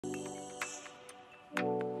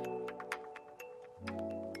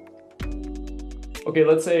Okay,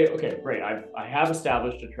 let's say, okay, great. I have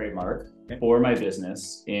established a trademark for my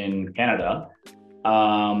business in Canada.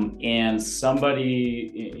 And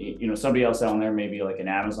somebody else down there, maybe like an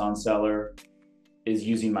Amazon seller, is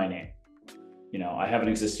using my name. I have an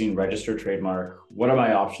existing registered trademark. What are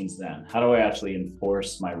my options then? How do I actually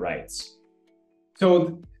enforce my rights?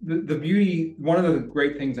 So the beauty, one of the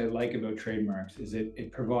great things I like about trademarks is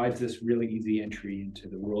it provides this really easy entry into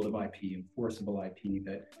the world of IP, enforceable IP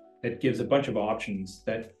that gives a bunch of options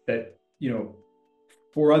that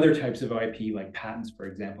for other types of IP like patents, for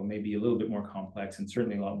example, may be a little bit more complex and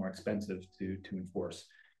certainly a lot more expensive to enforce.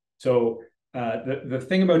 So the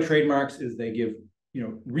thing about trademarks is they give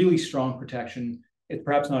really strong protection. It's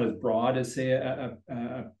perhaps not as broad as say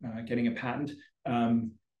getting a patent.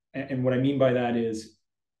 And what I mean by that is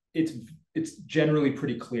it's generally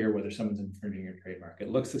pretty clear whether someone's infringing your trademark. It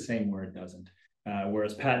looks the same where it doesn't,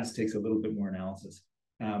 whereas patents takes a little bit more analysis.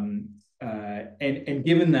 And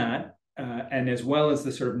given that, and as well as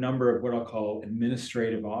the sort of number of what I'll call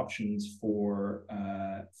administrative options for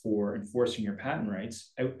enforcing your patent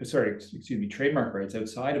rights, trademark rights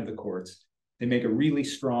outside of the courts, they make a really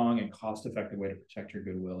strong and cost-effective way to protect your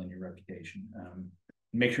goodwill and your reputation.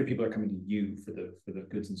 Make sure people are coming to you for the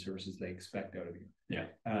goods and services they expect out of you. Yeah.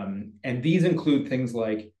 And these include things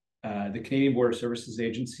like the Canadian Border Services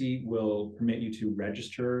Agency will permit you to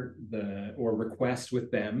register or request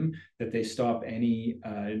with them that they stop any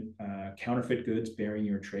counterfeit goods bearing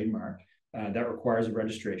your trademark. That requires a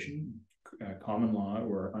registration. Common law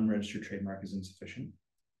or unregistered trademark is insufficient.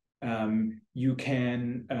 You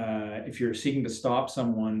can, if you're seeking to stop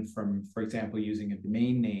someone from, for example, using a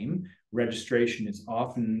domain name, registration is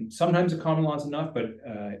sometimes a common law is enough, but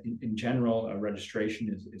in general, a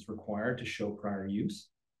registration is required to show prior use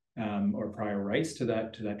or prior rights to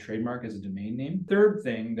that trademark as a domain name. Third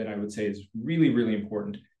thing that I would say is really, really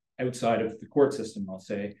important outside of the court system, I'll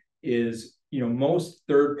say, is most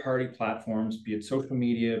third-party platforms, be it social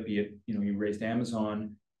media, be it you raised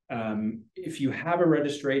Amazon. If you have a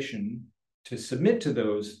registration to submit to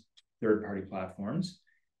those third-party platforms,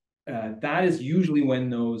 that is usually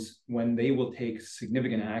when they will take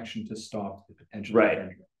significant action to stop the potential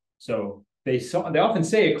infringement. So they often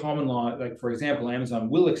say a common law, like for example, Amazon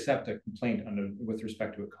will accept a complaint with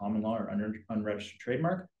respect to a common law or unregistered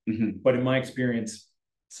trademark. Mm-hmm. But in my experience,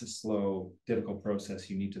 it's a slow, difficult process.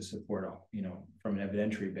 You need to support, from an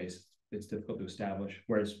evidentiary basis. It's difficult to establish.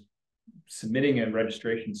 Whereas submitting a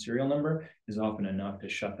registration serial number is often enough to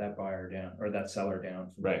shut that buyer down or that seller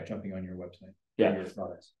down from jumping on your website. Yeah. Your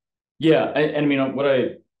products. Yeah. And I mean, what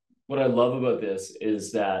I love about this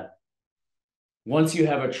is that once you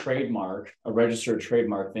have a trademark, a registered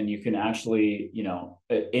trademark, then you can actually,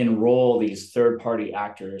 enroll these third-party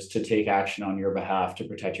actors to take action on your behalf to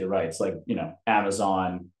protect your rights, like,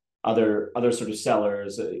 Amazon, other sort of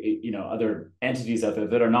sellers, other entities out there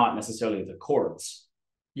that are not necessarily the courts.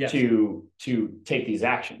 Yes. To take these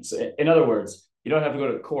actions. In other words, you don't have to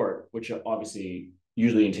go to court, which obviously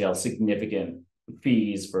usually entails significant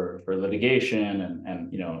fees for litigation,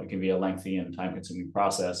 and it can be a lengthy and time-consuming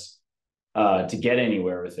process. To get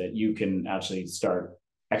anywhere with it, you can actually start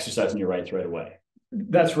exercising your rights right away.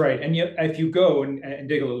 That's right. And yet, if you go and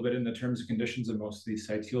dig a little bit in the terms and conditions of most of these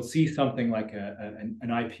sites, you'll see something like an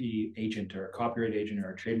IP agent or a copyright agent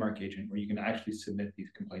or a trademark agent where you can actually submit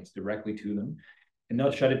these complaints directly to them, and they'll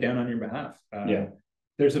shut it down on your behalf.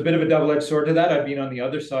 There's a bit of a double-edged sword to that. I've been on the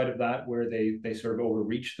other side of that, where they sort of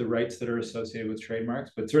overreach the rights that are associated with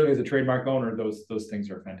trademarks. But certainly, as a trademark owner, those things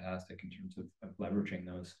are fantastic in terms of leveraging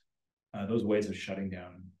those ways of shutting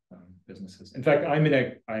down businesses. In fact, I'm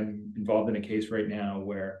involved in a case right now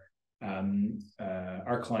where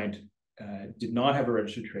our client did not have a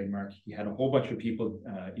registered trademark. He had a whole bunch of people,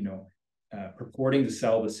 purporting to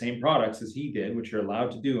sell the same products as he did, which you're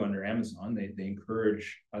allowed to do under Amazon. They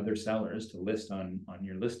encourage other sellers to list on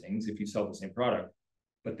your listings if you sell the same product,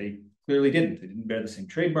 but they clearly didn't. They didn't bear the same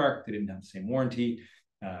trademark. They didn't have the same warranty.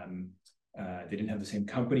 They didn't have the same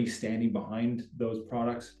company standing behind those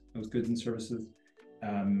products, those goods and services.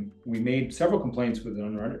 We made several complaints with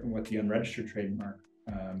the unregistered trademark,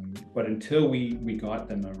 but until we got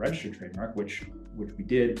them a registered trademark, which we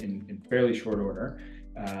did in fairly short order,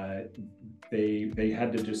 they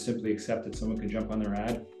had to just simply accept that someone could jump on their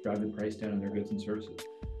ad, drive the price down on their goods and services.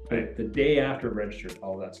 But the day after it registered,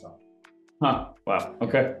 all of that stopped. Huh. Wow.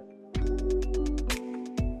 Okay.